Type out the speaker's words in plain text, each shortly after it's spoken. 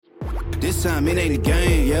this time it ain't a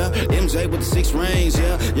game, yeah. MJ with the 6 rings,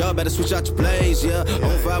 yeah. Y'all better switch out your plays, yeah.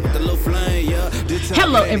 On fire with the low flame, yeah.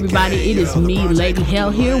 Hello, everybody. It is me, Lady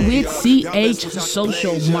Hell, here with CH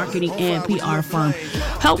Social Marketing and PR Firm,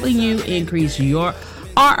 helping you increase your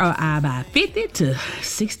ROI by 50 to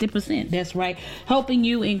 60%. That's right. Helping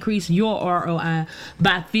you increase your ROI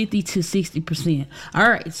by 50 to 60%. All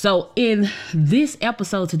right. So in this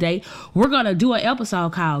episode today, we're going to do an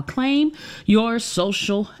episode called Claim Your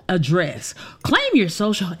Social Address. Claim your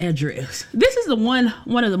social address. This is one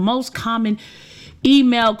of the most common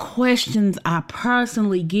email questions I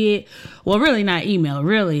personally get. Well, really not email,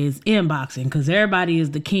 really is inboxing, because everybody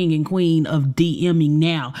is the king and queen of DMing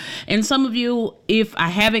now. And some of you, if I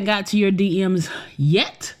haven't got to your DMs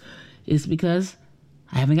yet, it's because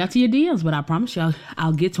I haven't got to your DMs, but I promise you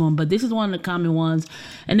I'll get to them. But this is one of the common ones.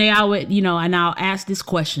 And they always, and I'll ask this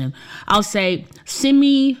question. I'll say, send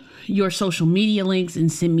me your social media links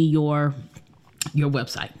and send me your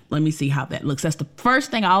website. Let me see how that looks. That's the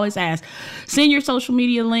first thing I always ask. Send your social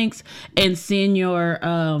media links and send your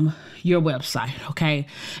website. Okay.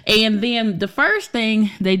 And then the first thing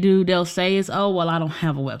they'll say is, oh, well, I don't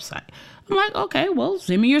have a website. I'm like, okay, well,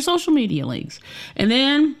 send me your social media links. And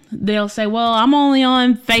then they'll say, well, I'm only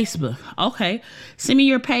on Facebook. Okay. Send me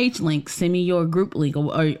your page link. Send me your group link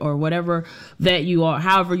or whatever that you are,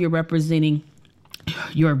 however you're representing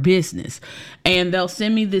your business. And they'll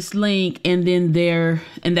send me this link and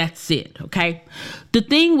that's it. Okay. The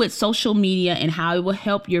thing with social media and how it will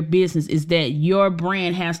help your business is that your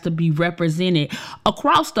brand has to be represented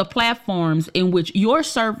across the platforms in which your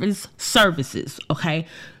services. Okay.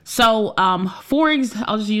 So,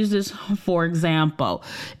 I'll just use this for example.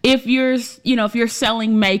 If you're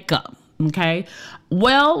selling makeup, okay.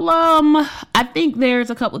 Well, I think there's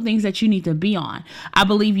a couple of things that you need to be on. I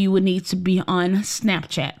believe you would need to be on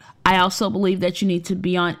Snapchat. I also believe that you need to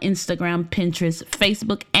be on Instagram, Pinterest,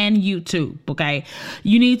 Facebook, and YouTube, okay?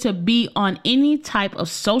 You need to be on any type of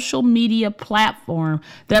social media platform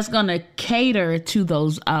that's going to cater to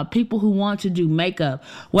those people who want to do makeup,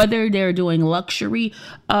 whether they're doing luxury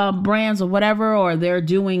brands or whatever, or they're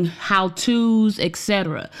doing how-tos,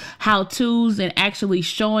 etc. How-tos and actually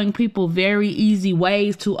showing people very easy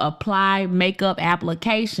ways to apply makeup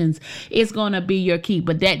applications is going to be your key.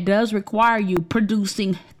 But that does require you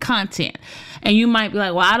producing content. And you might be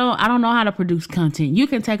like, well, I don't know how to produce content. You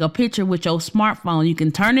can take a picture with your smartphone. You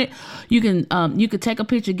can turn it. You can take a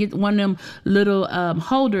picture, get one of them little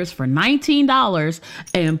holders for $19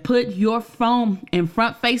 and put your phone in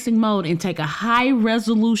front facing mode and take a high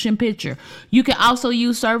resolution picture. You can also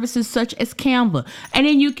use services such as Canva. And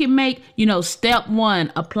then you can make, step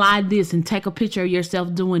 1, apply this and take a picture of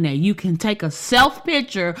yourself doing that. You can take a self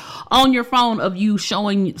picture on your phone of you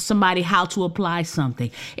showing somebody how to apply something.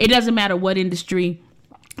 It doesn't matter what industry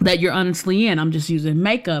that you're honestly in. I'm just using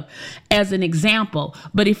makeup as an example.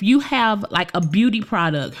 But if you have like a beauty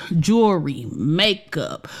product, jewelry,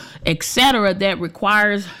 makeup, etc., that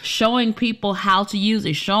requires showing people how to use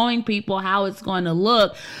it, showing people how it's going to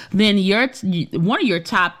look, then one of your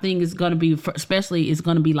top things is going to be, especially is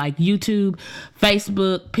going to be like YouTube,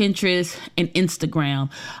 Facebook, Pinterest, and Instagram.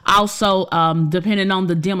 Also, depending on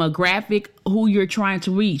the demographic, who you're trying to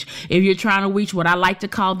reach. If you're trying to reach what I like to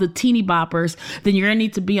call the teeny boppers, then you're going to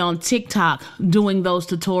need to be on TikTok doing those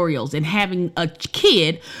tutorials and having a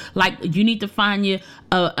kid. Like, you need to find you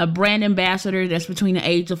a brand ambassador that's between the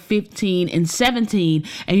age of 15 and 17,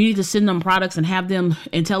 and you need to send them products and have them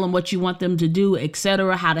and tell them what you want them to do,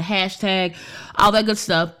 etc., how to hashtag, all that good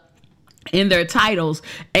stuff in their titles,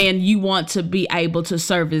 and you want to be able to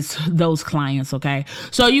service those clients. Okay,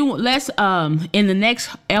 so let's in the next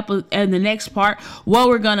part, what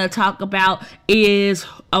we're gonna talk about is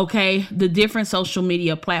the different social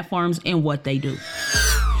media platforms and what they do.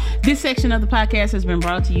 This section of the podcast has been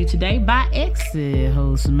brought to you today by Exit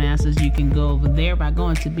Host Masters. You can go over there by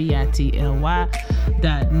going to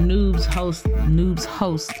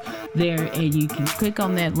bit.ly.noobshost there, and you can click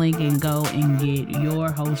on that link and go and get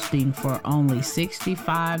your hosting for only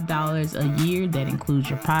 $65 a year. That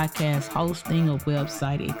includes your podcast hosting, a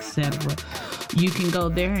website, etc. You can go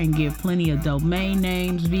there and get plenty of domain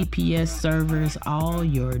names, VPS servers, all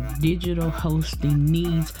your digital hosting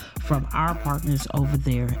needs from our partners over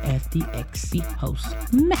there at the XC Host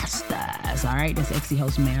Masters. All right, that's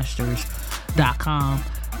XCHostmasters.com.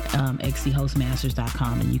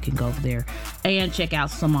 xchostmasters.com, and you can go over there and check out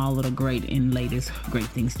some all of the great and latest great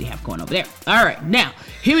things they have going over there. All right, now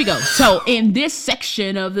here we go. So in this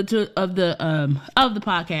section of the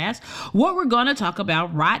podcast, what we're going to talk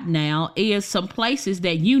about right now is some places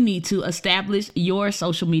that you need to establish your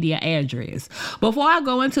social media address. Before I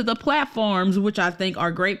go into the platforms, which I think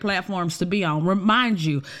are great platforms to be on, remind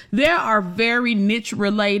you, there are very niche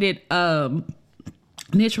related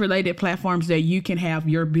platforms that you can have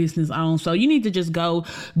your business on. So you need to just go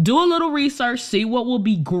do a little research, see what will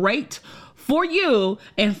be great for you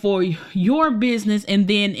and for your business. And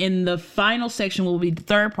then in the final section will be the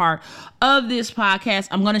third part of this podcast.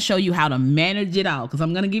 I'm going to show you how to manage it all, because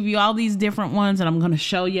I'm going to give you all these different ones and I'm going to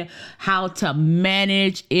show you how to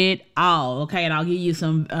manage it all. Okay. And I'll give you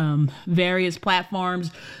some various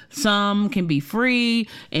platforms. Some can be free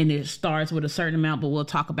and it starts with a certain amount, but we'll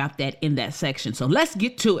talk about that in that section. So let's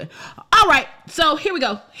get to it. All right. So here we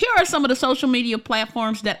go. Here are some of the social media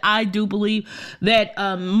platforms that I do believe that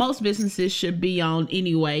most businesses should be on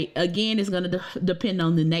anyway. Again, it's going to depend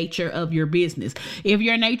on the nature of your business. If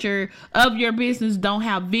your nature of your business don't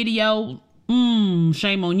have video,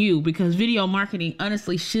 shame on you, because video marketing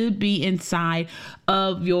honestly should be inside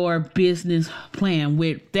of your business plan.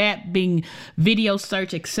 With that being video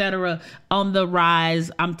search, etc., on the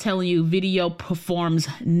rise, I'm telling you, video performs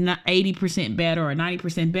 80% better or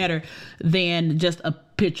 90% better than just a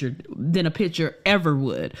picture ever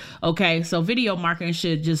would. Okay, so video marketing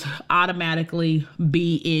should just automatically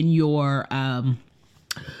be in your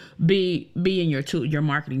be in your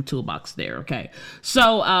marketing toolbox there. Okay.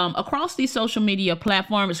 So, across these social media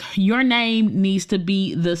platforms, your name needs to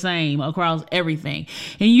be the same across everything.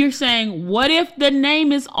 And you're saying, what if the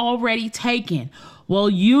name is already taken? Well,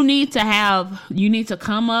 you need to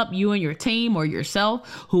come up, you and your team or yourself,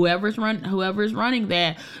 whoever's running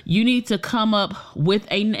that, you need to come up with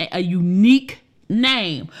a unique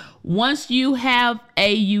name. Once you have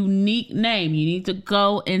a unique name, you need to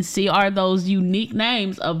go and see, are those unique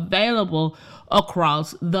names available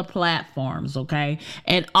across the platforms, okay?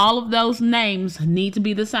 And all of those names need to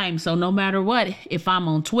be the same. So no matter what, if I'm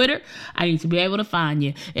on Twitter, I need to be able to find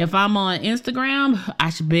you. If I'm on Instagram,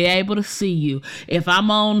 I should be able to see you. If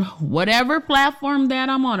I'm on whatever platform that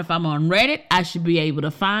I'm on, if I'm on Reddit, I should be able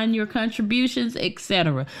to find your contributions,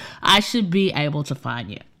 etc. I should be able to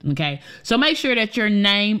find you. Okay, so make sure that your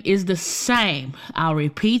name is the same. I'll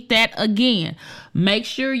repeat that again. Make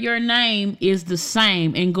sure your name is the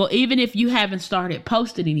same, and go, even if you haven't started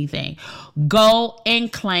posting anything, go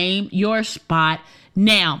and claim your spot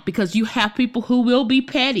now, because you have people who will be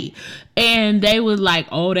petty and they was like,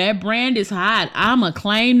 oh, that brand is hot, I'ma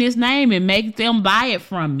claim this name and make them buy it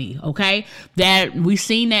from me. Okay, that we've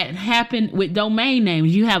seen that happen with domain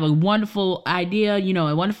names. You have a wonderful idea,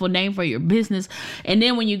 a wonderful name for your business, and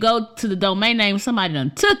then when you go to the domain name, somebody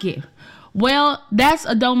done took it. Well, that's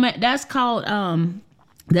a domain. That's called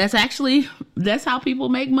that's how people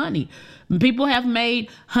make money. People have made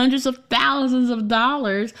hundreds of thousands of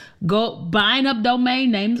dollars buying up domain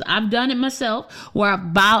names. I've done it myself, where I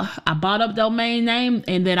bought up domain name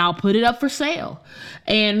and then I'll put it up for sale,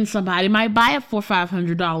 and somebody might buy it for $500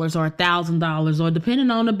 or $1,000, or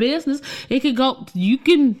depending on the business, it could go.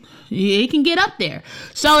 It can get up there.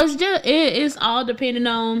 So it's all depending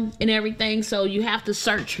on and everything. So you have to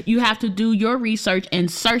search. You have to do your research and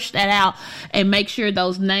search that out and make sure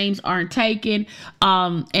those names aren't taken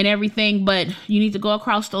and everything. But you need to go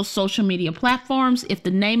across those social media platforms. If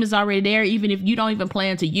the name is already there, even if you don't even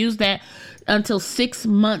plan to use that until 6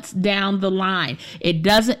 months down the line, it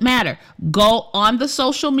doesn't matter. Go on the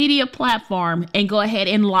social media platform and go ahead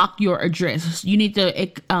and lock your address. You need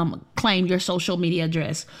to claim your social media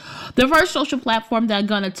address. The first social platform that I'm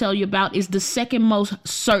going to tell you about is the second most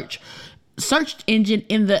searched engine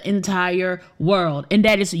in the entire world, and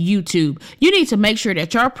that is YouTube. You need to make sure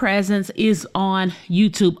that your presence is on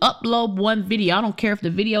YouTube. Upload one video. I don't care if the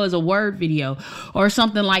video is a word video or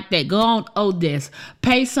something like that. Go on Odesk.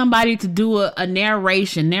 Pay somebody to do a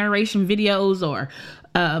narration videos, or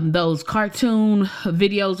those cartoon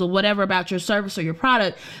videos or whatever about your service or your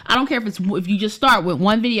product. I don't care if you just start with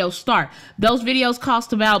one video. Those videos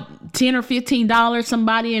cost about $10 or $15.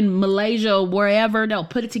 Somebody in Malaysia or wherever, they'll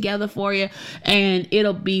put it together for you and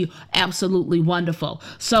it'll be absolutely wonderful.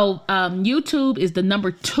 So YouTube is the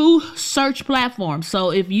number 2 search platform.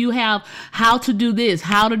 So if you have how to do this,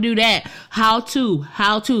 how to do that, how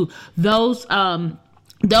to those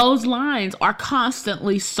those lines are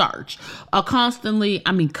constantly searched, constantly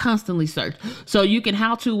searched. So you can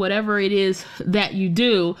how to whatever it is that you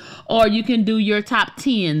do, or you can do your top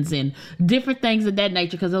 10s and different things of that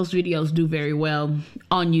nature, because those videos do very well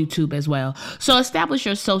on YouTube as well. So establish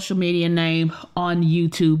your social media name on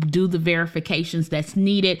YouTube. Do the verifications that's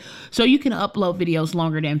needed so you can upload videos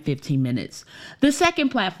longer than 15 minutes. The second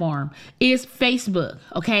platform is Facebook.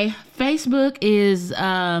 Okay, Facebook is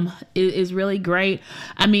really great.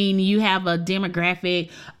 I mean, you have a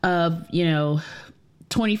demographic of,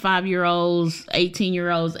 25-year-olds,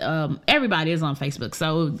 18-year-olds. Everybody is on Facebook.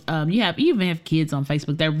 So you even have kids on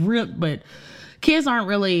Facebook. They're real, but kids aren't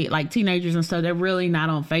really like teenagers and stuff. They're really not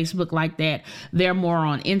on Facebook like that. They're more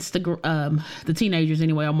on Instagram. The teenagers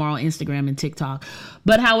anyway are more on Instagram and TikTok.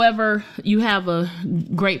 But however, you have a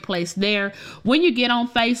great place there. When you get on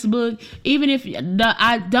Facebook, even if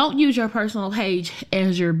I don't use your personal page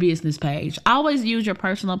as your business page. Always use your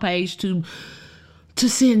personal page to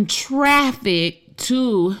send traffic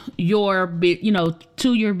to your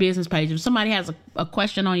business page. If somebody has a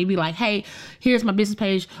question on you, be like, hey, here's my business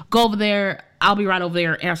page. Go over there. I'll be right over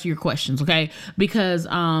there and answer your questions. Okay. Because,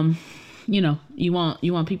 you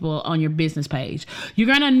want people on your business page. You're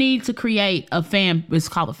going to need to create it's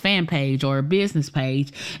called a fan page or a business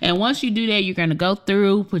page. And once you do that, you're going to go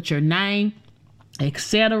through, put your name,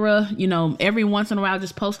 etc. Every once in a while,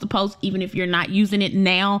 just post a post, even if you're not using it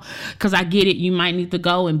now, because I get it. You might need to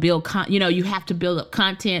go and build you have to build up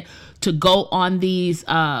content to go on these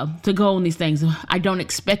things. I don't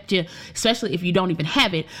expect you, especially if you don't even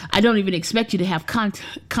have it, I don't even expect you to have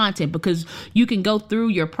content, because you can go through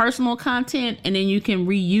your personal content and then you can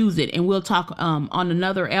reuse it. And we'll talk on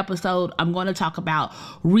another episode. I'm going to talk about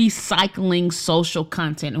recycling social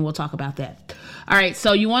content, and we'll talk about that. All right,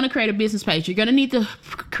 so you want to create a business page. You're going to need to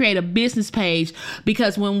create a business page,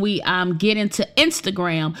 because when we get into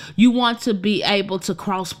Instagram, you want to be able to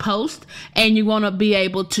cross post and you want to be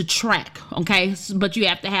able to track, okay? But you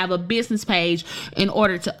have to have a business page in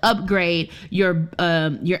order to upgrade your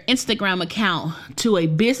Instagram account to a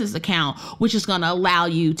business account, which is going to allow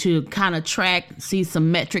you to kind of track, see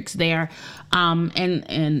some metrics there,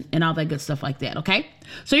 and all that good stuff like that, okay?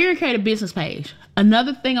 So you're going to create a business page.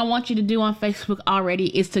 Another thing I want you to do on Facebook already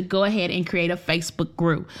is to go ahead and create a Facebook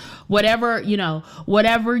group. Whatever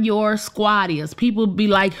your squad is. People be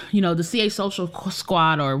like, the CH Social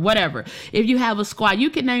Squad or whatever. If you have a squad, you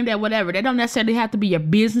can name that whatever. They don't necessarily have to be your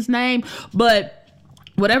business name, but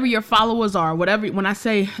whatever your followers are, when I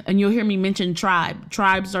say, and you'll hear me mention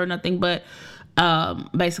tribes are nothing but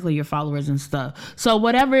basically your followers and stuff. So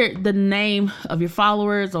whatever the name of your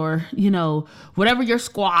followers, or whatever your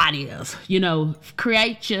squad is,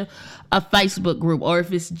 create you a Facebook group. Or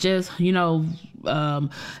if it's just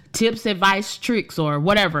tips, advice, tricks, or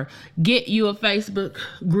whatever, get you a Facebook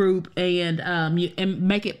group and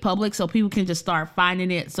make it public so people can just start finding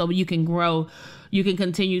it, so you can grow. You can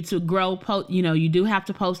continue to grow. You do have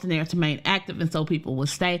to post in there to remain active, and so people will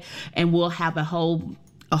stay. And we'll have a whole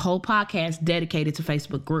podcast dedicated to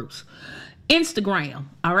Facebook groups. Instagram.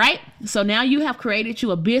 All right. So now you have created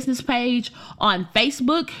you a business page on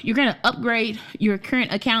Facebook. You're going to upgrade your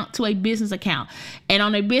current account to a business account. And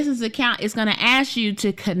on a business account, it's going to ask you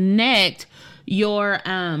to connect your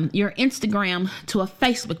Instagram to a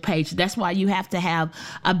Facebook page. That's why you have to have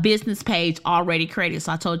a business page already created.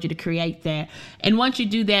 So I told you to create that. And once you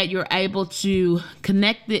do that, you're able to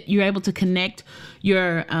connect it. You're able to connect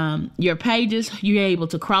your pages. You're able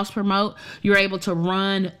to cross promote. You're able to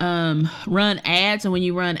run ads. And when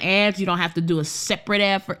you run ads, you don't have to do a separate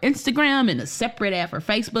ad for Instagram and a separate ad for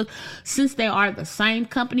Facebook. Since they are the same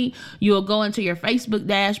company, you'll go into your Facebook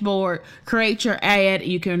dashboard, create your ad.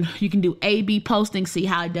 You can do A/B posting, see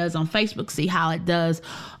how it does on Facebook, see how it does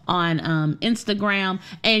on Instagram,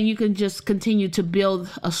 and you can just continue to build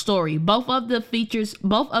a story. Both of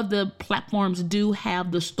the platforms do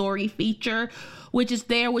have the story feature, which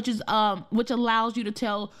allows you to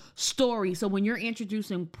tell stories. So when you're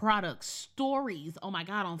introducing product stories, oh my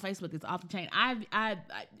God, on Facebook, it's off the chain. I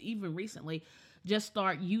even recently just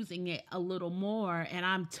start using it a little more, and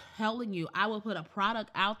I'm telling you, I will put a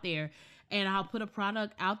product out there. And I'll put a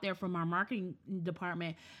product out there from our marketing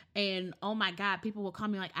department. And oh my God, people will call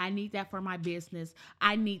me like, I need that for my business.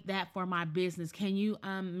 I need that for my business. Can you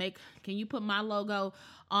put my logo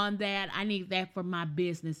on that? I need that for my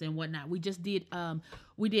business and whatnot. We just did air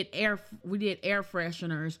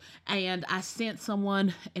fresheners, and I sent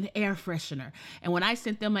someone an air freshener. And when I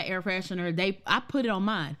sent them an air freshener, I put it on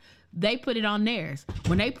mine. they put it on theirs.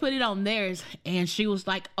 When they put it on theirs, and she was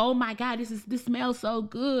like, "Oh my God, this smells so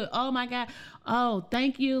good. Oh my God. Oh,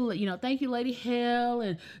 thank you. Thank you, Lady Hell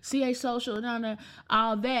and CH Social and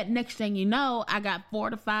all that." Next thing you know, I got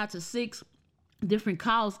 4 to 5 to 6 different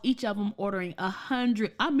calls, each of them ordering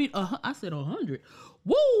 100. I said 100.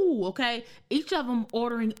 Woo! Okay. Each of them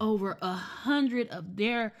ordering over 100 of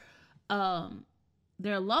their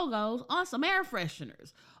logos on some air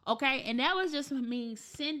fresheners. Okay. And that was just me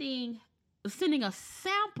sending a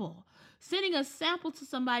sample to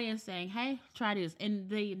somebody and saying, "Hey, try this." And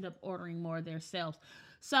they end up ordering more themselves.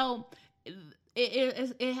 So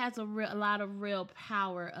it has a lot of real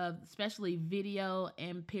power of especially video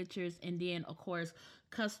and pictures, and then of course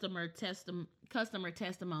customer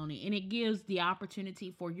testimony, and it gives the opportunity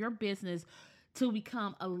for your business to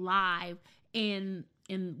become alive in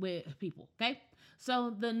with people. Okay,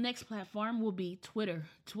 so the next platform will be Twitter.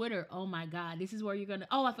 Oh my God, this is where you're gonna.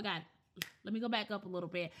 Oh, I forgot. Let me go back up a little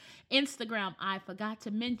bit. Instagram, I forgot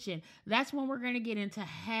to mention. That's when we're going to get into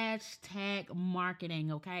hashtag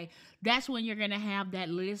marketing, okay? That's when you're going to have that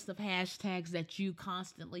list of hashtags that you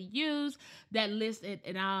constantly use. That list,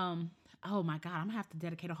 and oh my God, I'm going to have to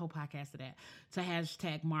dedicate a whole podcast to that, to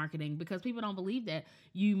hashtag marketing, because people don't believe that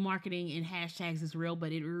you marketing in hashtags is real,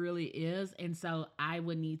 but it really is. And so I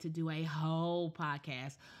would need to do a whole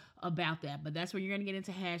podcast about that. But that's where you're going to get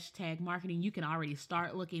into hashtag marketing. You can already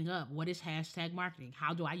start looking up, what is hashtag marketing?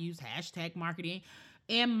 How do I use hashtag marketing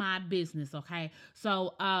in my business? Okay.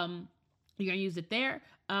 So, you're going to use it there.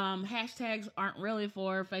 Hashtags aren't really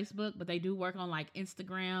for Facebook, but they do work on like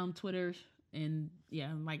Instagram, Twitter, and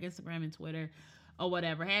like Instagram and Twitter or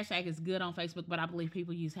whatever. Hashtag is good on Facebook, but I believe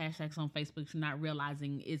people use hashtags on Facebook not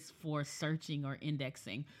realizing it's for searching or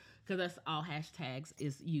indexing, because that's all hashtags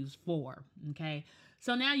is used for. Okay.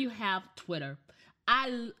 So now you have Twitter.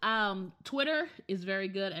 Twitter is very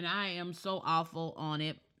good, and I am so awful on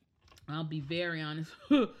it. I'll be very honest.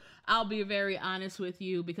 I'll be very honest with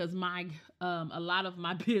you, because a lot of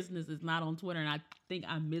my business is not on Twitter, and I think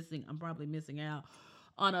I'm probably missing out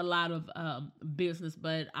on a lot of business,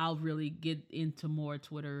 but I'll really get into more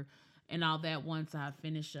Twitter and all that once I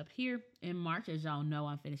finish up here in March. As y'all know,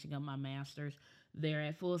 I'm finishing up my master's there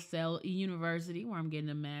at Full Sail University, where I'm getting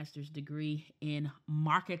a master's degree in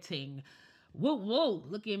marketing. Whoa,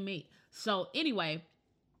 look at me. So anyway,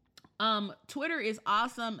 Twitter is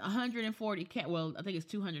awesome. 140 well, I think it's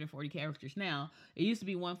 240 characters now. It used to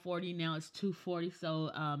be 140, now it's 240.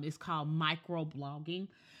 So it's called microblogging.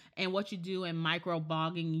 And what you do in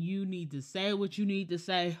microblogging, you need to say what you need to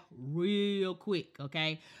say real quick,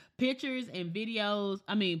 okay? Pictures and videos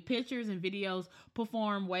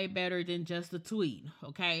perform way better than just a tweet,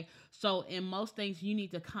 okay? So in most things, you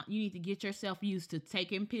need to get yourself used to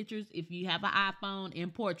taking pictures if you have an iPhone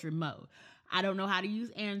in portrait mode. I don't know how to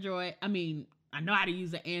use Android. I know how to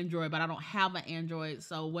use an Android, but I don't have an Android.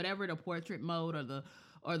 So whatever the portrait mode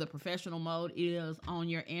or the professional mode is on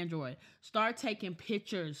your Android, start taking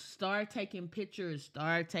pictures. Get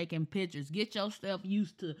yourself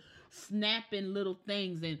used to snapping little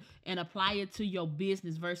things and apply it to your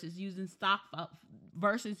business versus using stock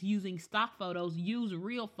photos. Use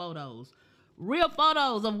real photos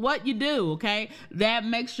of what you do, okay? That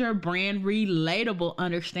makes your brand relatable,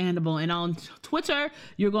 understandable. And on Twitter,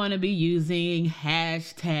 you're going to be using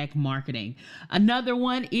hashtag marketing. Another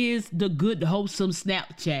one is the good, wholesome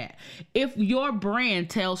Snapchat. If your brand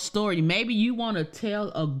tells story, maybe you want to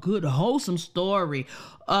tell a good, wholesome story,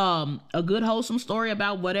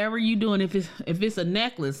 about whatever you're doing. If it's a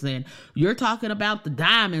necklace and you're talking about the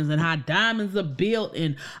diamonds and how diamonds are built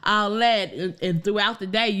and all that, and throughout the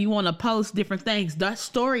day you want to post different things, that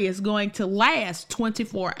story is going to last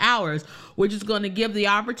 24 hours, which is going to give the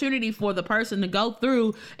opportunity for the person to go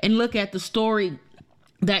through and look at the story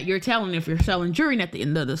that you're telling. If you're selling jewelry, at the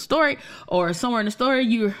end of the story or somewhere in the story,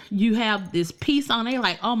 you have this piece on there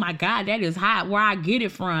like, oh my God, that is hot, where I get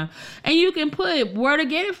it from, and you can put where to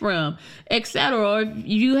get it from, etc. Or if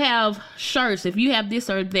you have shirts, if you have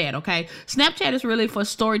this or that, okay? Snapchat is really for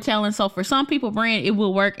storytelling. So for some people, brand, it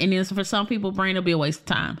will work, and then for some people, brand, it'll be a waste of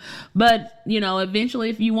time. But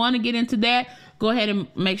eventually, if you want to get into that, go ahead and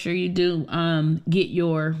make sure you do get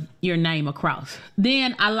your name across.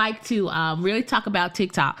 Then I like to really talk about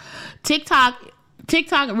TikTok. TikTok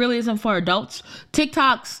really isn't for adults.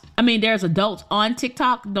 There's adults on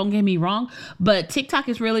TikTok, don't get me wrong, but TikTok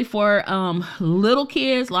is really for little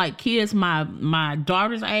kids, like kids my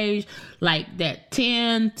daughter's age, like that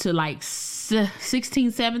 10 to like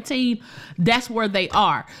 16, 17, that's where they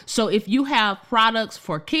are. So if you have products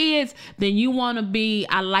for kids, then you want to be,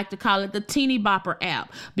 I like to call it the Teeny Bopper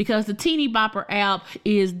app, because the Teeny Bopper app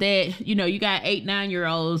is that, you know, you got 8,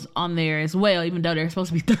 9-year-olds on there as well, even though they're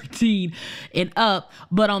supposed to be 13 and up.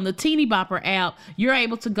 But on the Teeny Bopper app, you're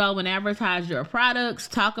able to go and advertise your products,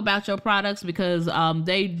 talk about your products, because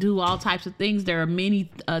they do all types of things. There are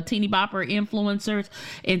many Teeny Bopper influencers,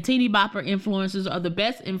 and Teeny Bopper influencers are the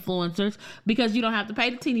best influencers because you don't have to pay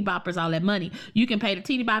the Teeny Boppers all that money. You can pay the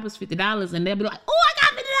Teeny Boppers $50 and they'll be like, oh, I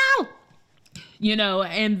got $50. You know,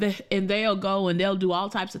 and they'll go and they'll do all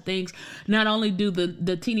types of things. Not only do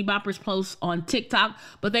the Teeny Boppers post on TikTok,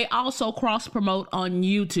 but they also cross promote on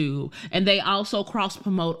YouTube, and they also cross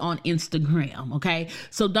promote on Instagram. Okay,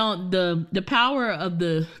 so the power of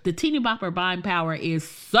the Teeny Bopper buying power is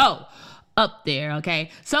so up there. Okay,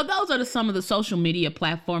 so those are some of the social media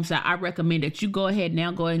platforms that I recommend that you go ahead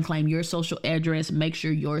and claim your social address. Make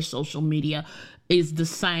sure your social media is the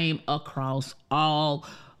same across all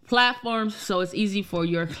platforms, so it's easy for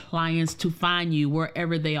your clients to find you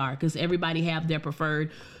wherever they are, because everybody have their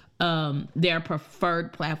preferred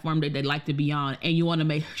platform that they like to be on, and you want to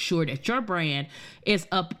make sure that your brand is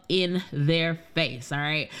up in their face. All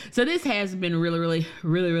right, so this has been really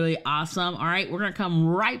awesome. All right, we're gonna come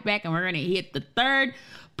right back and we're gonna hit the third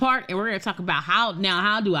part, and we're gonna talk about how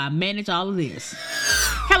do I manage all of this.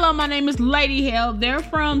 Hello, my name is Lady Hell. They're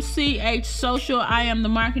from CH Social. I am the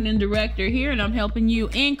marketing director here, and I'm helping you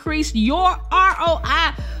increase your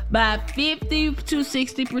ROI by 50 to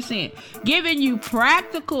 60%, giving you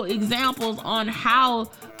practical examples on how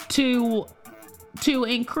to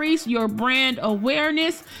increase your brand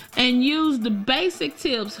awareness and use the basic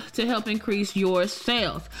tips to help increase your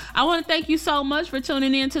sales. I want to thank you so much for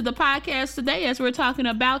tuning in to the podcast today as we're talking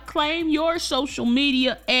about claim your social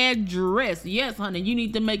media address. Yes, honey, you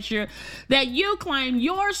need to make sure that you claim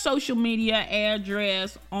your social media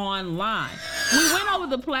address online. We went over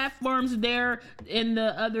the platforms there in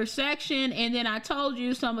the other section, and then I told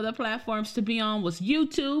you some of the platforms to be on was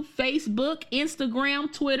YouTube, Facebook,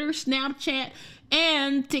 Instagram, Twitter, Snapchat,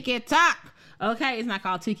 and TikTok. Okay, it's not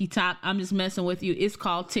called TikTok. I'm just messing with you. It's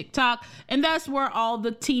called TikTok, and that's where all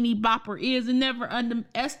the Teeny Bopper is. And never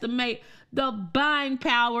underestimate the buying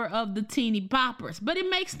power of the Teeny Boppers. But it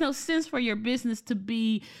makes no sense for your business to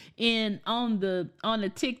be on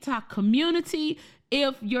the TikTok community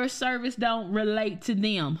if your service don't relate to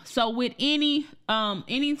them. So with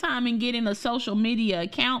anytime in getting a social media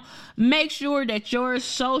account, make sure that your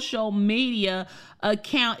social media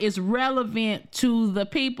account is relevant to the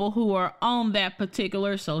people who are on that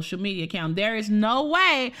particular social media account. There is no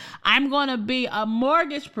way I'm going to be a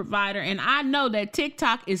mortgage provider and I know that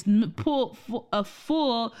TikTok is full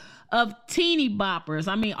of Teeny Boppers.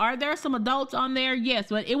 I mean, are there some adults on there? Yes,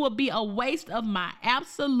 but it would be a waste of my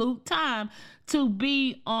absolute time to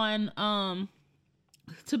be on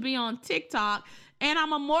TikTok, and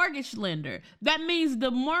I'm a mortgage lender. That means the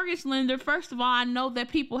mortgage lender, first of all, I know that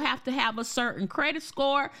people have to have a certain credit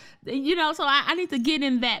score, you know, so I need to get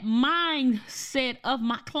in that mindset of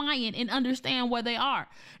my client and understand where they are.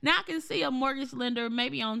 Now I can see a mortgage lender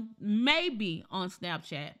maybe on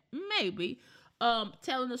Snapchat,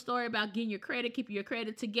 telling a story about getting your credit, keeping your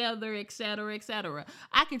credit together, etc., etc.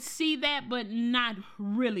 I could see that, but not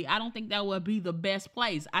really. I don't think that would be the best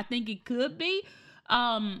place. I think it could be,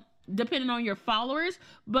 depending on your followers,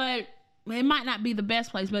 but it might not be the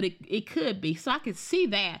best place, but it could be. So I could see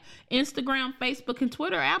that. Instagram, Facebook, and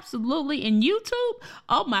Twitter, absolutely. And YouTube,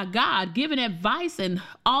 oh my God, giving advice and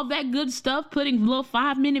all that good stuff, putting little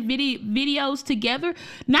 5-minute videos together,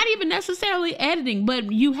 not even necessarily editing,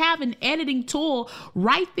 but you have an editing tool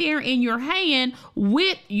right there in your hand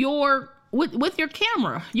with your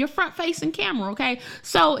camera, your front-facing camera, okay?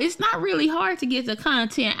 So it's not really hard to get the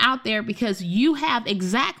content out there because you have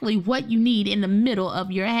exactly what you need in the middle of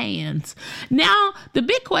your hands. Now, the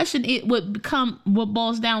big question what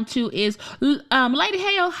boils down to is, Lady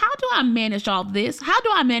Hale, how do I manage all this? How do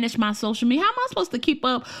I manage my social media? How am I supposed to keep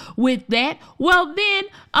up with that? Well,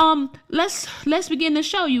 then, let's begin to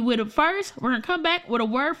show you with it. First, we're gonna come back with a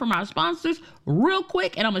word from our sponsors real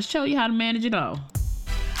quick, and I'm gonna show you how to manage it all.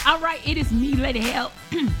 All right, it is me, Lady Hell.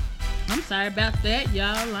 I'm sorry about that,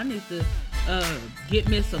 y'all. I need to get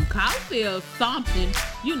me some coffee or something,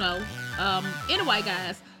 you know. Anyway,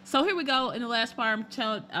 guys, so here we go. In the last part,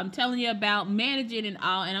 I'm telling you about managing and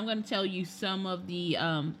all, and I'm going to tell you some of the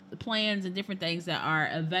plans and different things that are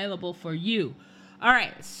available for you. All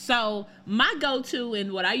right, so my go-to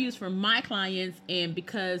and what I use for my clients, and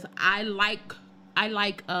because I like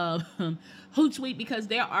Hootsuite because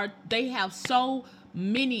they have so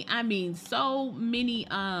many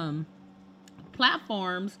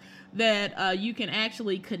platforms that you can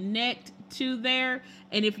actually connect to there.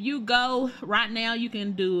 And if you go right now, you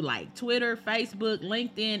can do like Twitter, Facebook,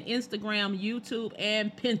 LinkedIn, Instagram, YouTube,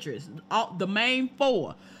 and Pinterest, all the main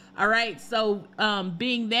four. All right. So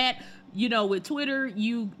being that, with Twitter,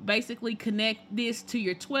 you basically connect this to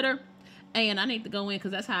your Twitter. And I need to go in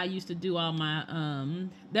because that's how I used to do all my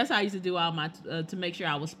to make sure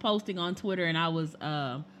I was posting on Twitter, and I was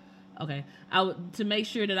to make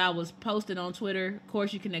sure that I was posted on Twitter. Of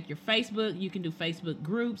course, you connect your Facebook. You can do Facebook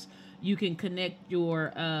groups. You can connect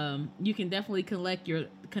your you can definitely connect your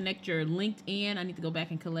LinkedIn. I need to go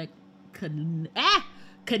back and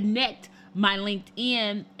connect my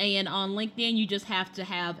LinkedIn. And on LinkedIn, you just have to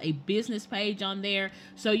have a business page on there,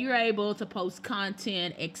 so you're able to post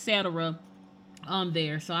content, etc. on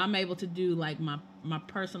there. So I'm able to do like my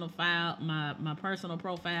personal file, my personal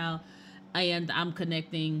profile, and I'm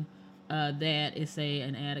connecting that. It's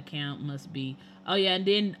an ad account must be. Oh yeah, and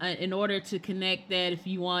then in order to connect that, if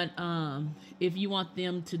you want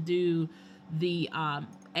them to do the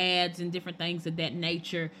ads and different things of that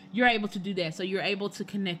nature, you're able to do that. So you're able to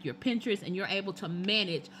connect your Pinterest, and you're able to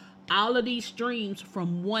manage all of these streams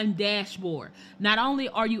from one dashboard. Not only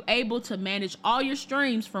are you able to manage all your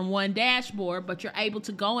streams from one dashboard, but you're able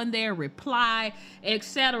to go in there, reply,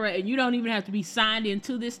 etc. And you don't even have to be signed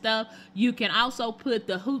into this stuff. You can also put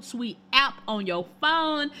the Hootsuite app on your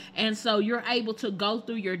phone, and so you're able to go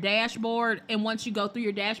through your dashboard. And once you go through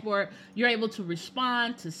your dashboard, you're able to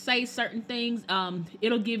respond, to say certain things.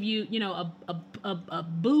 It'll give you, a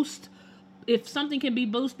boost. If something can be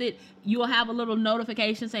boosted, you'll have a little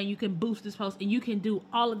notification saying you can boost this post, and you can do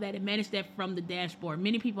all of that and manage that from the dashboard.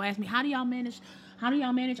 Many people ask me, how do y'all manage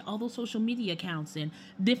all those social media accounts and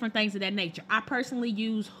different things of that nature? I personally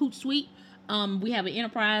use Hootsuite. We have an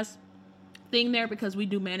enterprise thing there because we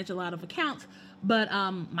do manage a lot of accounts, but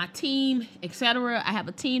my team, etc. I have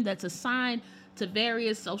a team that's assigned to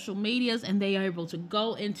various social medias, and they are able to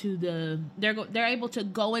go into they're able to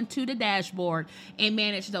go into the dashboard and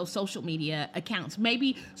manage those social media accounts.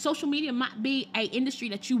 Maybe social media might be a industry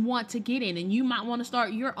that you want to get in, and you might want to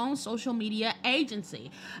start your own social media agency.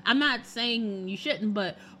 I'm not saying you shouldn't,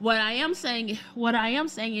 but what I am saying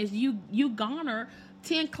is you garner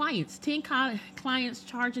 10 clients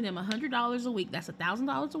charging them $100 a week. That's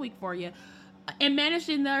 $1,000 a week for you. And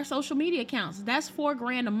managing their social media accounts, that's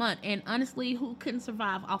 $4,000 a month. And honestly, who couldn't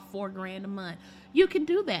survive off $4,000 a month? You can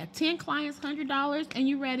do that. 10 clients, $100, and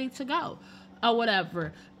you're ready to go, or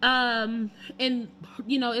whatever. And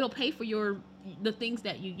it'll pay for the things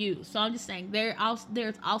that you use. So I'm just saying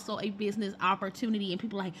there's also a business opportunity, and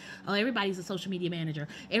people are like, oh, everybody's a social media manager.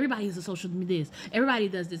 Everybody is a social media this. Everybody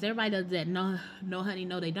does this. Everybody does that. No, honey,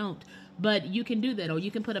 no, they don't. But you can do that, or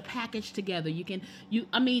you can put a package together. The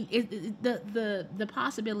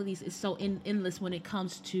possibilities is so endless when it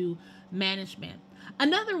comes to management.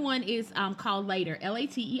 Another one is called Later,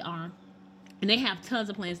 Later. And they have tons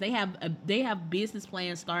of plans. They have business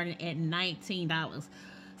plans starting at $19.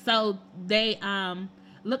 So they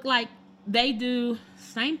look like they do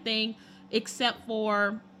same thing, except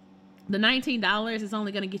for the $19 is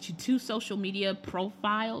only going to get you 2 social media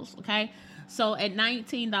profiles. Okay, so at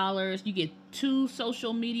 $19 you get 2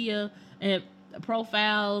 social media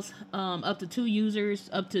profiles, up to 2 users,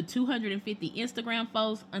 up to 250 Instagram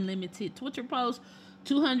posts, unlimited Twitter posts,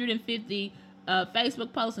 250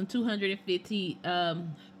 Facebook posts, and 250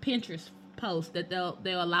 Pinterest posts that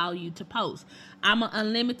they'll allow you to post. I'm an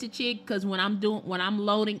unlimited chick because when I'm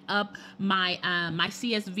loading up my my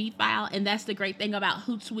CSV file, and that's the great thing about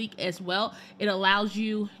Hootsuite as well. It allows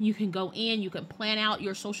you can go in, you can plan out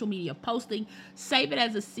your social media posting, save it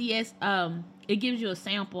as a it gives you a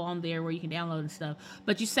sample on there where you can download and stuff,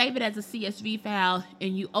 but you save it as a CSV file,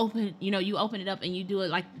 and you open it up, and you do it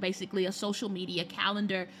like basically a social media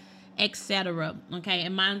calendar, etc. Okay,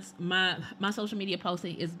 and my social media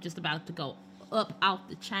posting is just about to go up off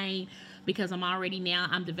the chain because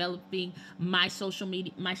I'm developing my social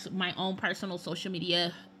media, my own personal social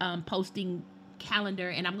media posting calendar,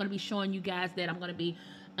 and I'm going to be showing you guys that I'm going to be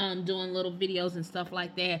doing little videos and stuff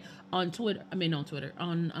like that on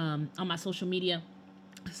my social media.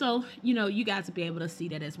 So you guys will be able to see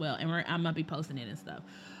that as well, and I'm gonna be posting it and stuff.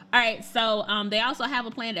 All right, so they also have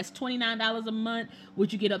a plan that's $29 a month,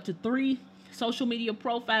 which you get up to 3 social media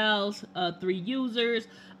profiles, 3 users,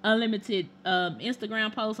 unlimited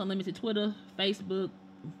Instagram posts, unlimited Twitter, Facebook,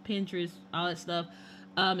 Pinterest, all that stuff.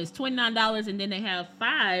 It's $29, and then they have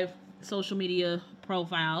 5 social media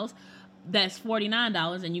profiles. That's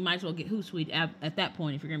 $49, and you might as well get Hootsuite at that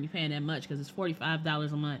point if you're gonna be paying that much, because it's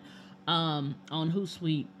 $45 a month. on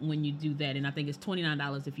Hootsuite when you do that, and I think it's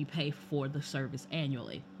 $29 if you pay for the service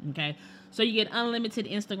annually. Okay, so you get unlimited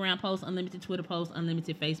Instagram posts, unlimited Twitter posts,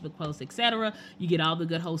 unlimited Facebook posts, etc. You get all the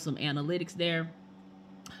good wholesome analytics there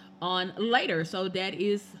on later. So that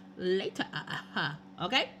is later.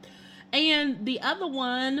 Okay, and the other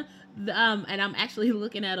one, and I'm actually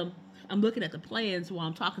looking at them. I'm looking at the plans while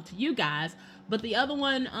I'm talking to you guys. But the other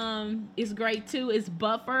one is great too, is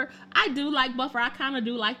Buffer. I do like Buffer. I kind of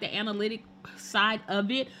do like the analytic side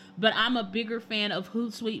of it, but I'm a bigger fan of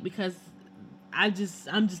Hootsuite because I'm just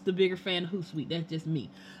a bigger fan of Hootsuite. That's just me.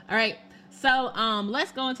 All right. So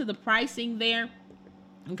let's go into the pricing there.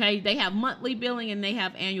 Okay, they have monthly billing and they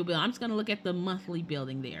have annual billing. I'm just gonna look at the monthly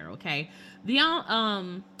billing there. Okay. The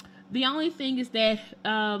only thing is that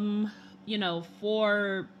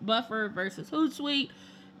for Buffer versus Hootsuite,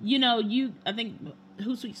 I think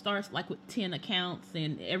Hootsuite starts like with 10 accounts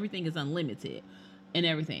and everything is unlimited and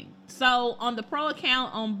everything. So on the pro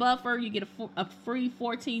account on Buffer, you get a free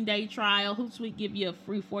 14-day trial. Hootsuite give you a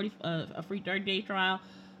free 30-day trial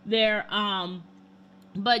there.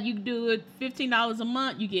 But you do it $15 a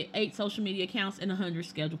month, you get 8 social media accounts and 100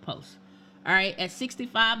 scheduled posts. All right, at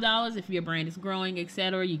 $65, if your brand is growing,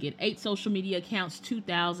 etc., you get 8 social media accounts,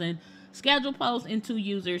 2,000 scheduled posts, and 2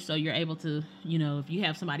 users. So you're able to, if you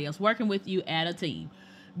have somebody else working with you, add a team.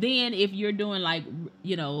 Then if you're doing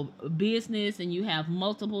business and you have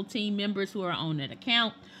multiple team members who are on that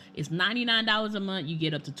account, it's $99 a month. You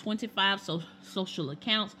get up to 25 social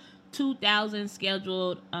accounts, 2,000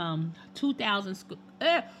 scheduled, 2,000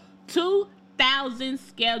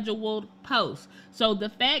 scheduled posts. So the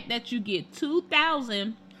fact that you get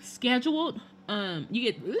 2,000 scheduled, you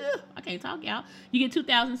get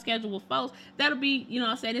 2,000 scheduled posts. That'll be,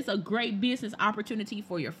 it's a great business opportunity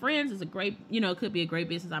for your friends. It's a great, it could be a great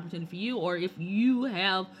business opportunity for you. Or if you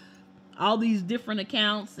have all these different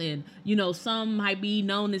accounts and, some might be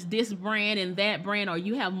known as this brand and that brand, or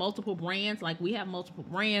you have multiple brands, like we have multiple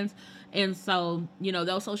brands. And so,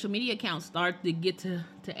 those social media accounts start to get to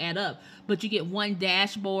add up, but you get one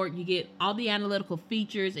dashboard, you get all the analytical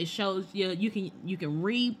features. It shows you can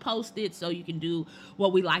repost it. So you can do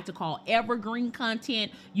what we like to call evergreen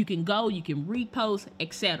content. You can repost,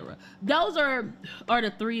 etc. Those are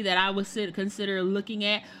the 3 that I would consider looking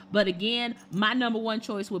at. But again, my number 1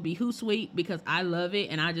 choice would be Hootsuite because I love it.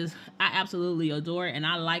 And I absolutely adore it. And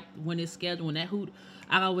I like when it's scheduled, when that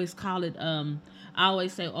I always call it, I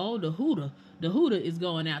always say, oh, the Hooter is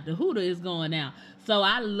going out. The Hooter is going out. So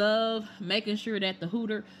I love making sure that the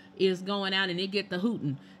Hooter is going out and it get the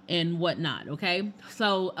hooting and whatnot. Okay.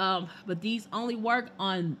 So, but these only work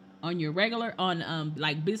on your regular,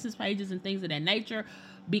 like business pages and things of that nature,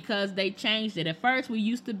 because they changed it. At first, we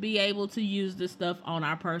used to be able to use this stuff on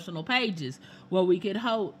our personal pages where we could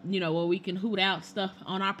hoot out stuff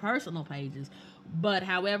on our personal pages. But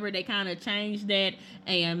however, they kind of changed that.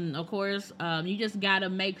 And of course, you just got to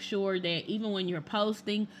make sure that even when you're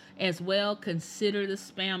posting as well, consider the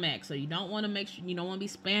Spam Act. So you don't want to you don't want to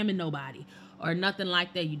be spamming nobody or nothing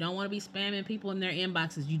like that. You don't want to be spamming people in their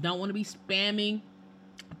inboxes. You don't want to be spamming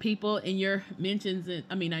people in your mentions.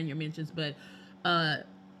 Not in your mentions, but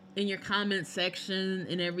in your comment section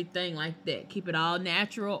and everything like that. Keep it all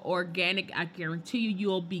natural, organic. I guarantee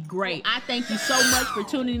you'll be great. I thank you so much for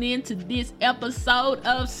tuning in to this episode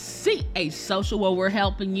of CH Social, where we're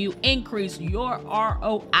helping you increase your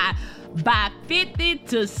ROI by 50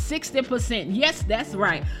 to 60%. Yes, that's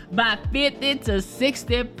right. By 50 to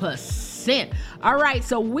 60%. All right,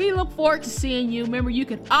 so we look forward to seeing you. Remember, you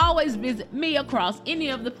can always visit me across any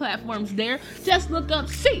of the platforms there. Just look up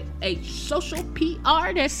CH Social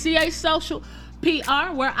PR. That's CH Social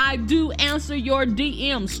PR, where I do answer your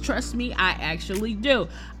DMs. Trust me, I actually do.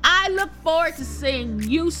 I look forward to seeing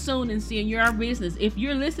you soon and seeing your business. If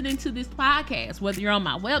you're listening to this podcast, whether you're on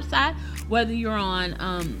my website, whether you're on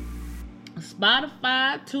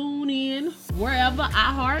Spotify, TuneIn, wherever,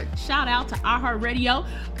 iHeart, shout out to iHeartRadio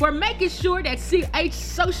for making sure that CH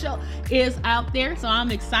Social is out there. So I'm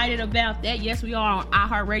excited about that. Yes, we are on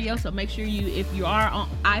iHeartRadio. So make sure if you are on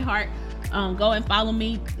iHeart, go and follow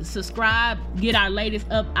me, subscribe, get our latest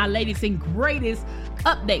and greatest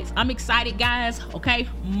updates. I'm excited, guys. Okay,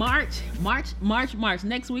 March.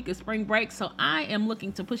 Next week is spring break, so I am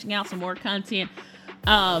looking to pushing out some more content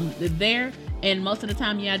there. And most of the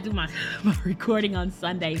time, I do my recording on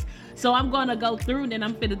Sundays. So I'm going to go through and then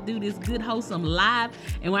I'm going to do this Good Wholesome Live.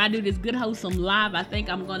 And when I do this Good Wholesome Live, I think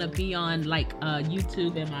I'm going to be on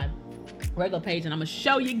YouTube and my regular page. And I'm going to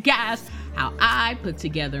show you guys how I put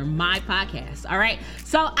together my podcast. All right.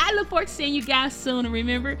 So I look forward to seeing you guys soon. And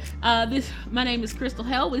remember, my name is Crystal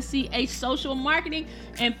Hell with CH Social Marketing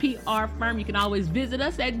and PR Firm. You can always visit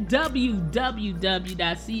us at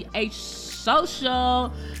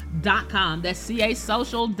www.chsocial.com. That's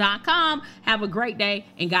chsocial.com. Have a great day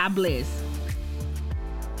and God bless.